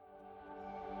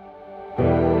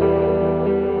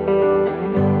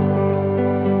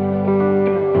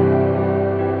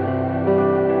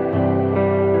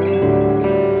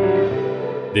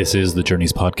This is the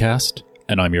Journeys Podcast,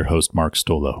 and I'm your host, Mark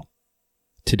Stolo.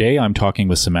 Today, I'm talking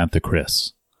with Samantha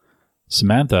Chris.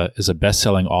 Samantha is a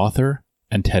best-selling author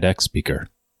and TEDx speaker.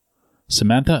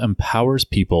 Samantha empowers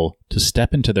people to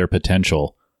step into their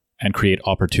potential and create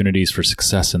opportunities for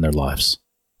success in their lives.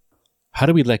 How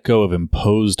do we let go of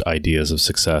imposed ideas of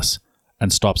success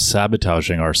and stop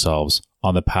sabotaging ourselves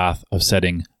on the path of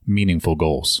setting meaningful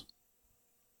goals?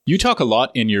 You talk a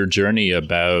lot in your journey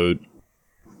about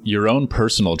your own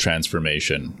personal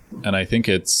transformation. And I think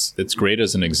it's great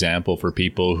as an example for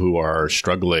people who are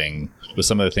struggling with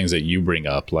some of the things that you bring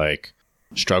up, like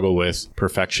struggle with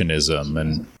perfectionism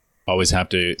and always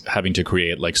having to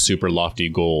create like super lofty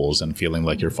goals and feeling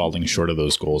like you're falling short of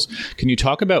those goals. Can you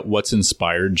talk about what's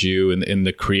inspired you in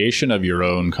the creation of your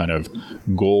own kind of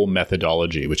goal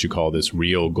methodology, which you call this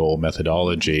real goal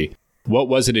methodology? What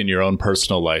was it in your own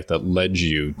personal life that led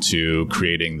you to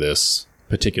creating this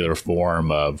particular form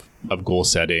of goal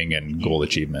setting and goal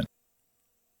achievement?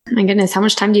 My goodness, how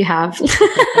much time do you have?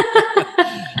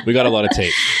 We got a lot of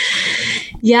tape.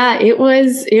 Yeah,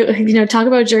 talk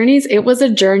about journeys. It was a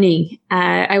journey.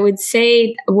 I would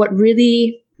say what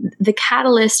really the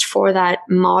catalyst for that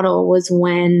model was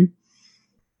when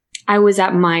I was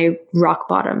at my rock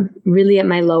bottom, really at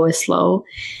my lowest low.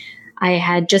 I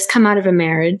had just come out of a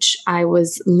marriage. I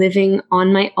was living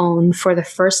on my own for the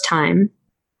first time.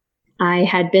 I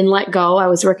had been let go. I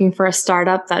was working for a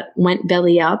startup that went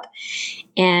belly up,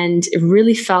 and it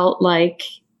really felt like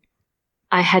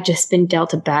I had just been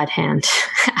dealt a bad hand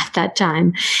at that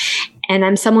time. And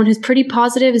I'm someone who's pretty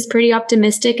positive, is pretty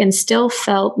optimistic, and still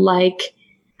felt like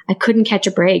I couldn't catch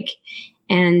a break.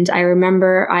 And I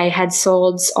remember I had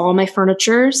sold all my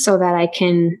furniture so that I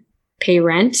can pay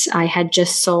rent. I had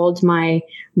just sold my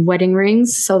wedding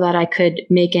rings so that I could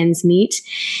make ends meet.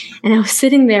 And I was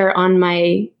sitting there on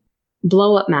my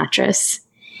blow-up mattress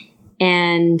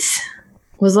and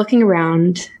was looking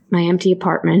around my empty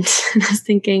apartment and I was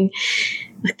thinking,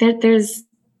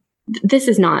 this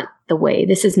is not the way.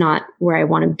 This is not where I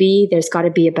want to be. There's got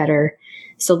to be a better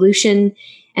solution.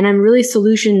 And I'm really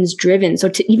solutions driven.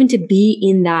 So even to be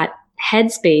in that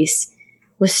headspace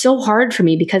was so hard for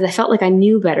me because I felt like I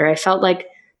knew better. I felt like,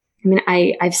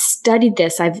 I've studied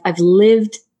this. I've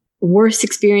lived worse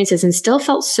experiences and still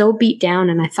felt so beat down.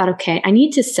 And I thought, okay, I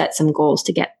need to set some goals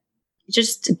to get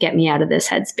me out of this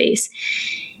headspace.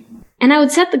 And I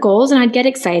would set the goals and I'd get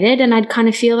excited and I'd kind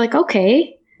of feel like,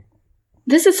 okay,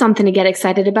 this is something to get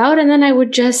excited about. And then I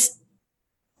would just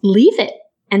leave it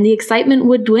and the excitement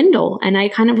would dwindle. And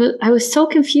I was so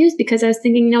confused because I was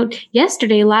thinking,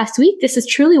 yesterday, last week, this is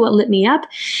truly what lit me up.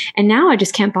 And now I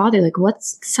just can't bother. Like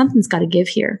something's got to give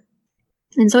here.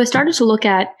 And so I started to look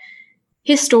at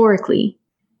historically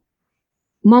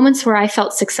moments where I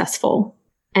felt successful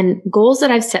and goals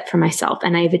that I've set for myself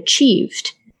and I've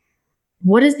achieved.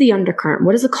 What is the undercurrent?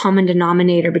 What is the common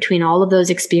denominator between all of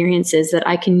those experiences that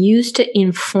I can use to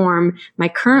inform my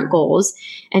current goals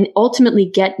and ultimately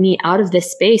get me out of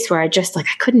this space where I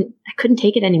couldn't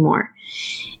take it anymore.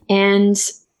 And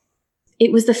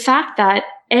it was the fact that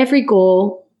every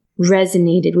goal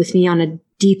resonated with me on a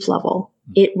deep level.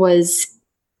 It was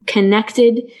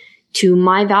connected to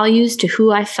my values, to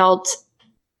who I felt,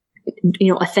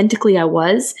 authentically I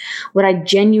was, what I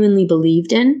genuinely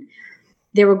believed in.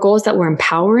 There were goals that were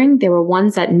empowering. There were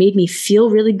ones that made me feel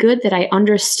really good, that I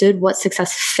understood what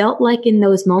success felt like in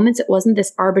those moments. It wasn't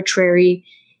this arbitrary,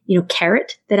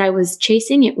 carrot that I was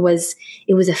chasing. It was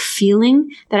a feeling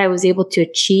that I was able to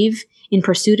achieve in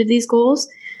pursuit of these goals.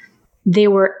 They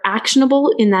were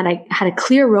actionable in that I had a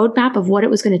clear roadmap of what it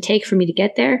was going to take for me to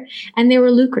get there. And they were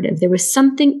lucrative. There was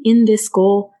something in this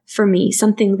goal for me,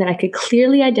 something that I could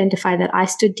clearly identify that I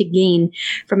stood to gain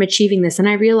from achieving this. And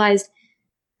I realized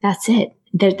that's it.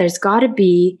 There's got to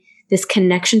be this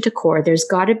connection to core. There's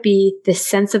got to be this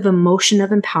sense of emotion of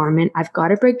empowerment. I've got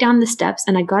to break down the steps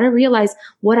and I got to realize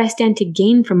what I stand to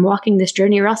gain from walking this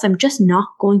journey, or else I'm just not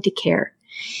going to care.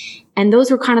 And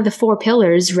those were kind of the four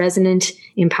pillars: resonant,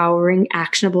 empowering,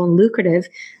 actionable, and lucrative,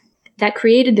 that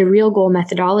created the real goal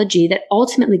methodology that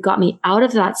ultimately got me out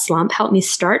of that slump, helped me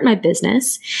start my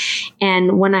business.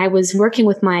 And when I was working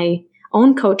with my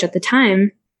own coach at the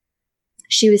time,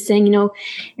 she was saying,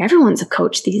 everyone's a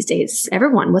coach these days.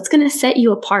 Everyone, what's going to set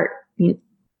you apart?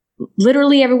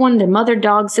 Literally everyone, their mother,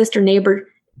 dog, sister, neighbor,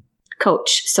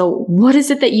 coach. So what is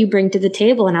it that you bring to the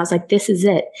table? And I was like, this is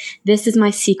it. This is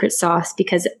my secret sauce,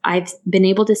 because I've been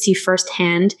able to see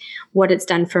firsthand what it's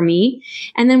done for me.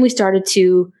 And then we started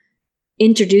to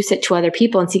introduce it to other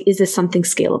people and see, is this something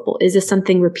scalable? Is this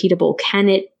something repeatable? Can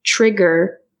it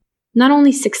trigger not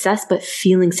only success, but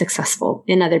feeling successful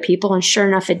in other people? And sure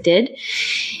enough, it did.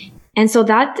 And so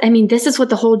this is what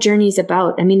the whole journey is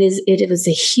about. It was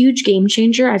a huge game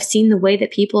changer. I've seen the way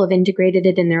that people have integrated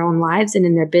it in their own lives and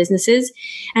in their businesses,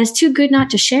 and it's too good not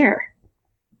to share.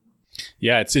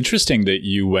 Yeah, it's interesting that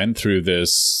you went through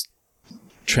this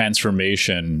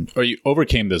transformation, or you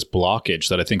overcame this blockage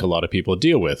that I think a lot of people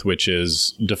deal with, which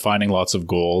is defining lots of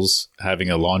goals, having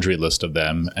a laundry list of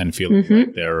them, and feeling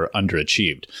like they're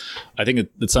underachieved. I think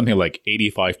it's something like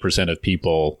 85% of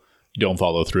people don't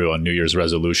follow through on New Year's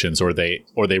resolutions, or they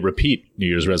repeat New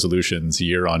Year's resolutions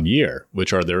year on year,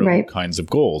 which are their own kinds of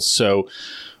goals. So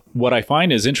what I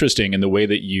find is interesting in the way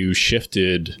that you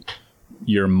shifted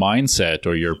your mindset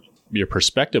or your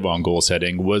perspective on goal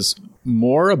setting was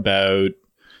more about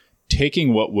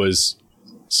taking what was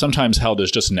sometimes held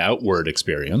as just an outward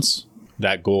experience,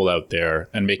 that goal out there,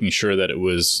 and making sure that it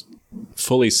was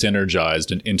fully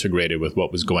synergized and integrated with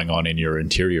what was going on in your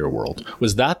interior world.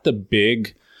 Was that the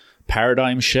big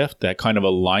paradigm shift, that kind of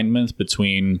alignment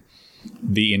between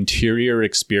the interior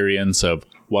experience of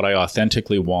what I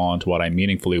authentically want, what I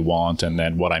meaningfully want, and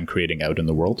then what I'm creating out in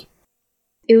the world?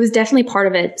 It was definitely part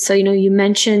of it. So, you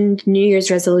mentioned New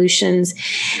Year's resolutions,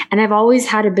 and I've always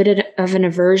had a bit of an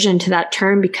aversion to that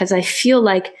term because I feel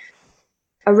like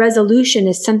a resolution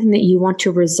is something that you want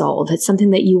to resolve. It's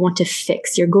something that you want to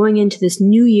fix. You're going into this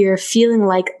new year feeling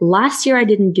like last year I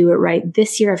didn't do it right.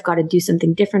 This year I've got to do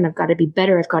something different. I've got to be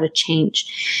better. I've got to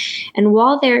change. And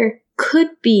while there could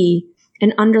be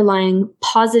an underlying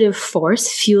positive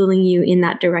force fueling you in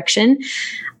that direction,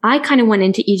 I kind of went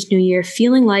into each new year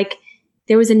feeling like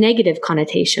there was a negative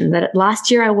connotation that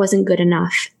last year I wasn't good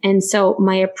enough. And so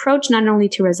my approach, not only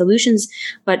to resolutions,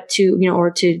 but to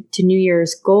New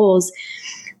Year's goals,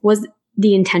 was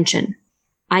the intention.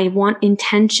 I want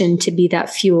intention to be that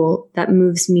fuel that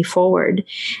moves me forward.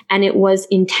 And it was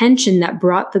intention that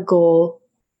brought the goal.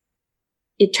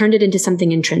 It turned it into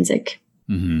something intrinsic.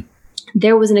 Mm-hmm.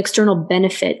 There was an external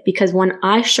benefit because when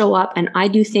I show up and I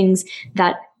do things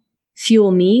that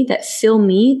fuel me, that fill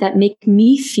me, that make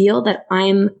me feel that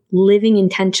I'm living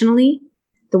intentionally,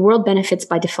 the world benefits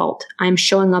by default. I'm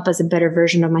showing up as a better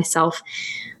version of myself.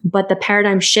 But the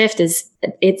paradigm shift is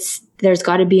there's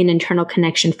got to be an internal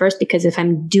connection first, because if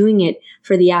I'm doing it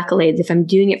for the accolades, if I'm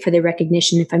doing it for the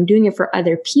recognition, if I'm doing it for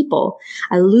other people,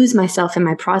 I lose myself in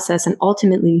my process and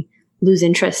ultimately lose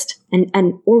interest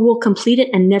or will complete it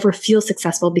and never feel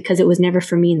successful because it was never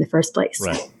for me in the first place.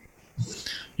 Right.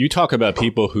 You talk about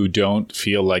people who don't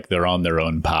feel like they're on their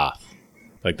own path,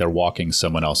 like they're walking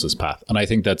someone else's path. And I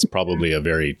think that's probably a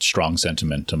very strong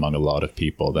sentiment among a lot of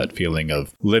people, that feeling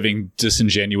of living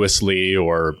disingenuously,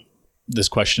 or this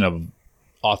question of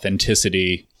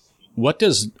authenticity. What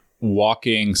does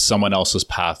walking someone else's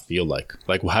path feel like?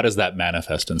 Like, how does that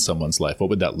manifest in someone's life? What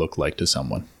would that look like to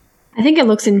someone? I think it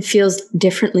looks and feels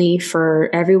differently for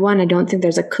everyone. I don't think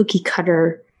there's a cookie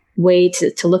cutter way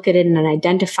to look at it and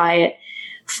identify it.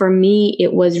 For me,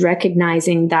 it was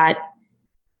recognizing that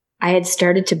I had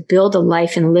started to build a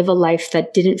life and live a life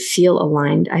that didn't feel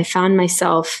aligned. I found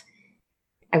myself,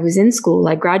 I was in school,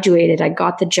 I graduated, I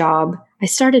got the job. I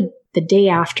started the day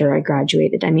after I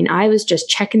graduated. I mean, I was just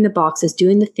checking the boxes,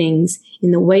 doing the things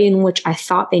in the way in which I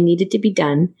thought they needed to be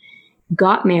done,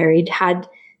 got married, had,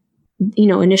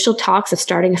 initial talks of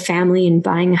starting a family and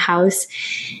buying a house.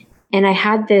 And I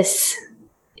had this,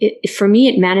 for me,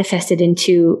 it manifested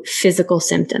into physical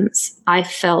symptoms. I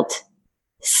felt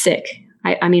sick.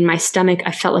 I mean, my stomach,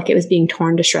 I felt like it was being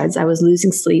torn to shreds. I was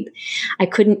losing sleep. I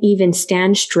couldn't even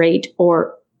stand straight,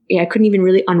 or I couldn't even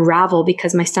really unravel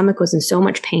because my stomach was in so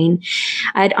much pain.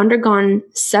 I had undergone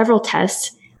several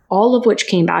tests, all of which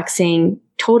came back saying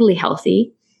totally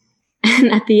healthy.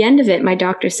 And at the end of it, my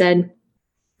doctor said,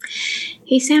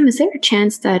 "Hey, Sam, is there a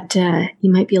chance that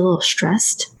you might be a little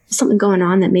stressed? Something going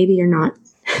on that maybe you're not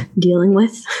dealing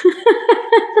with?"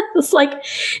 It's like,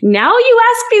 now you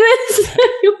ask me this?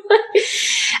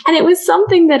 And it was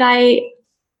something that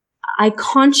I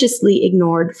consciously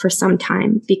ignored for some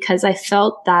time, because I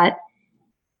felt that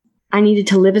I needed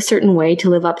to live a certain way to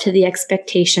live up to the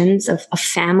expectations of a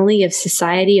family, of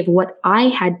society, of what I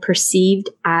had perceived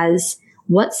as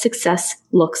what success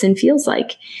looks and feels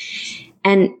like.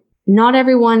 And not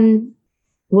everyone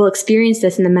will experience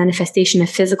this in the manifestation of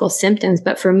physical symptoms.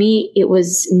 But for me, it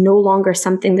was no longer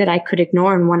something that I could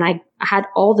ignore. And when I had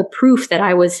all the proof that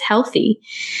I was healthy,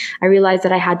 I realized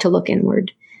that I had to look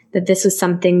inward, that this was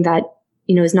something that,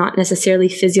 is not necessarily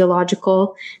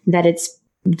physiological, that it's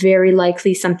very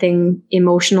likely something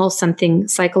emotional, something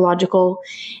psychological.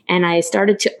 And I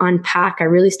started to unpack. I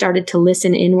really started to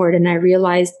listen inward, and I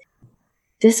realized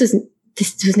this is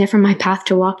this was never my path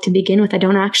to walk to begin with. I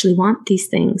don't actually want these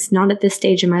things, not at this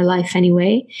stage in my life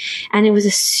anyway. And it was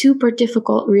a super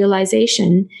difficult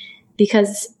realization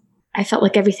because I felt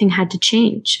like everything had to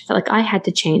change. I felt like I had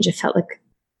to change. I felt like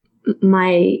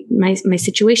my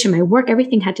situation, my work,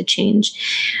 everything had to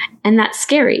change. And that's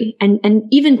scary. And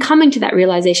even coming to that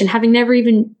realization, having never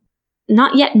even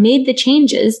not yet made the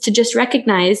changes, to just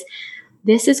recognize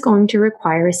this is going to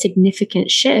require a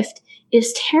significant shift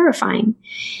is terrifying.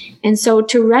 And so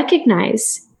to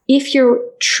recognize if you're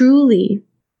truly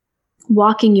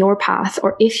walking your path,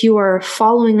 or if you are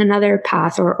following another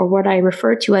path, or what I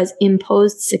refer to as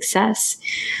imposed success,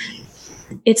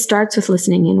 it starts with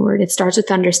listening inward. It starts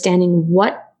with understanding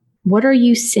what are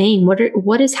you saying?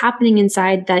 What is happening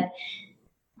inside that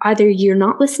either you're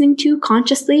not listening to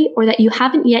consciously, or that you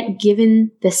haven't yet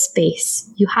given the space.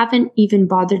 You haven't even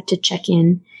bothered to check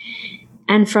in.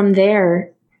 And from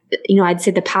there, I'd say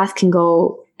the path can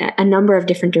go a number of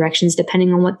different directions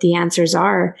depending on what the answers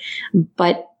are.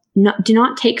 But do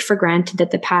not take for granted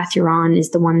that the path you're on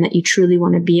is the one that you truly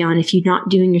want to be on if you're not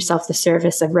doing yourself the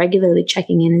service of regularly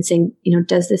checking in and saying,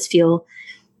 does this feel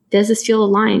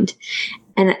aligned?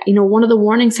 And, one of the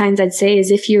warning signs I'd say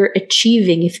is if you're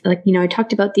achieving, I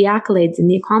talked about the accolades and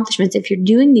the accomplishments, if you're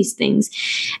doing these things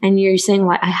and you're saying,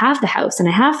 well, I have the house and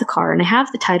I have the car and I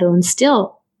have the title and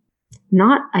still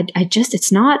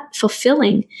it's not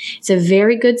fulfilling. It's a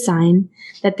very good sign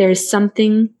that there's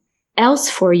something else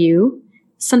for you,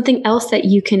 something else that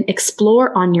you can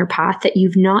explore on your path that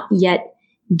you've not yet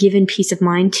given peace of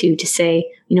mind to say,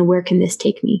 where can this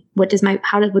take me? Would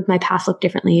my path look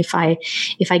differently if I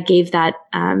gave that,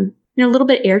 a little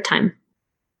bit of airtime?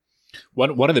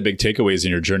 One of the big takeaways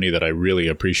in your journey that I really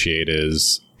appreciate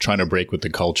is trying to break with the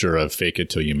culture of fake it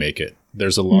till you make it.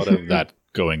 There's a lot of that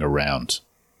going around.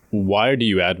 Why do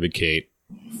you advocate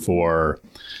for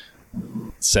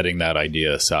setting that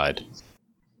idea aside?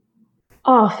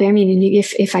 Oh, I mean,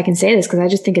 if I can say this, because I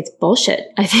just think it's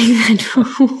bullshit. I think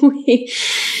that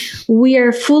we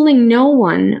are fooling no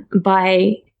one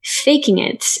by faking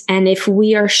it. And if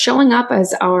we are showing up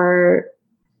as a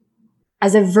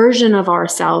version of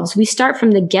ourselves, we start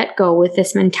from the get-go with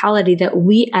this mentality that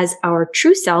we as our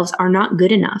true selves are not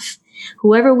good enough.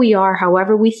 Whoever we are,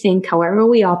 however we think, however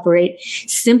we operate,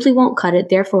 simply won't cut it.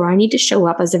 Therefore, I need to show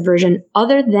up as a version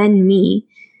other than me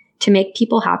to make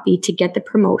people happy, to get the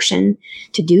promotion,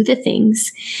 to do the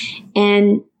things.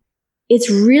 And it's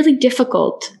really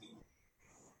difficult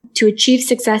to achieve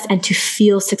success and to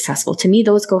feel successful. To me,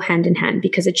 those go hand in hand,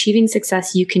 because achieving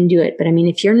success, you can do it. But I mean,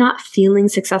 if you're not feeling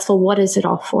successful, what is it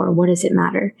all for? What does it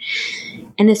matter?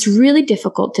 And it's really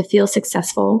difficult to feel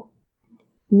successful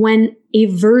when a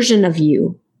version of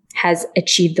you has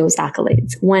achieved those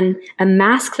accolades, when a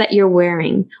mask that you're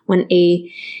wearing, when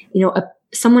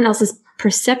someone else's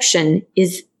perception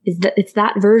is that it's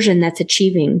that version that's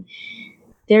achieving.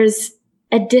 There's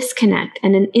a disconnect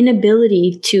and an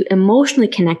inability to emotionally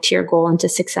connect to your goal and to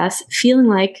success, feeling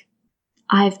like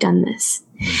I've done this.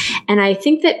 And I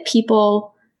think that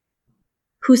people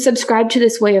who subscribe to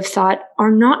this way of thought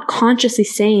are not consciously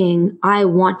saying, I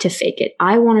want to fake it.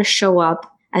 I want to show up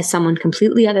as someone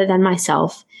completely other than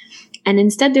myself. And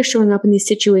instead they're showing up in these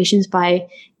situations by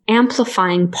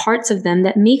amplifying parts of them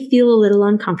that may feel a little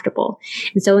uncomfortable.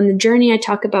 And so in the journey, I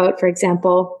talk about, for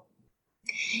example,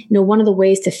 one of the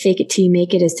ways to fake it till you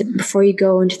make it is to, before you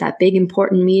go into that big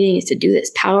important meeting, is to do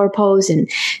this power pose and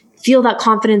feel that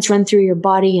confidence run through your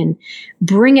body and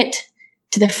bring it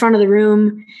to the front of the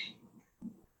room.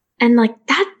 And like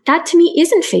that to me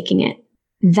isn't faking it.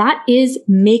 That is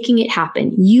making it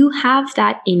happen. You have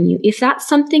that in you. If that's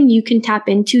something you can tap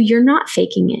into, you're not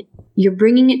faking it. You're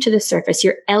bringing it to the surface.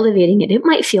 You're elevating it. It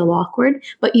might feel awkward,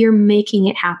 but you're making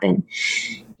it happen.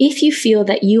 If you feel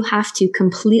that you have to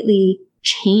completely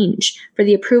change for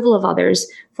the approval of others,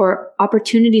 for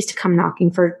opportunities to come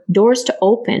knocking, for doors to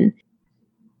open,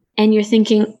 and you're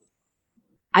thinking,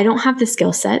 I don't have the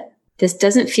skill set. This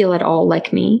doesn't feel at all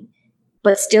like me,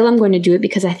 but still I'm going to do it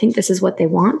because I think this is what they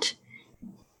want.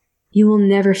 You will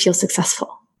never feel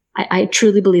successful. I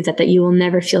truly believe that you will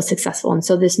never feel successful. And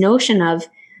so this notion of,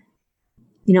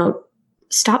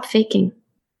 stop faking.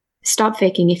 Stop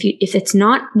faking. If it's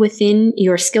not within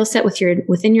your skill set,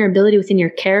 within your ability, within your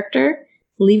character,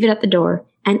 leave it at the door.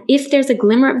 And if there's a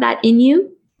glimmer of that in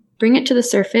you, bring it to the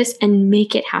surface and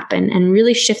make it happen, and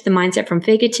really shift the mindset from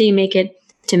fake it till you make it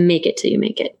to make it till you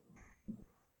make it.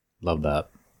 Love that.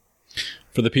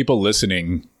 For the people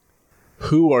listening,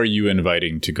 who are you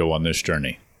inviting to go on this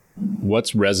journey?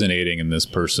 What's resonating in this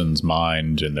person's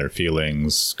mind and their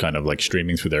feelings, kind of like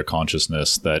streaming through their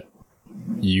consciousness, that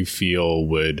you feel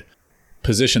would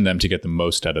position them to get the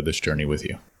most out of this journey with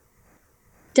you?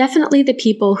 Definitely the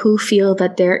people who feel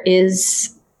that there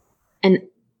is an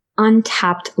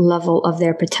untapped level of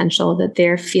their potential that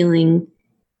they're feeling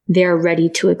they're ready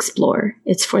to explore.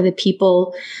 It's for the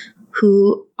people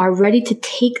who are ready to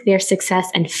take their success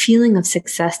and feeling of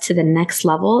success to the next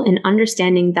level and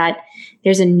understanding that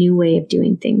there's a new way of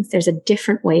doing things. There's a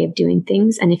different way of doing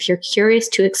things. And if you're curious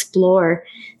to explore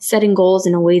setting goals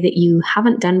in a way that you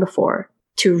haven't done before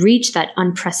to reach that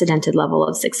unprecedented level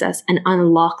of success and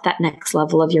unlock that next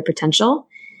level of your potential,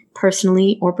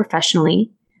 personally or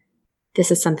professionally,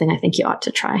 this is something I think you ought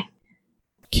to try.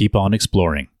 Keep on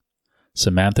exploring.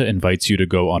 Samantha invites you to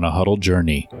go on a huddle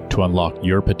journey to unlock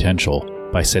your potential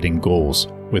by setting goals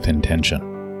with intention.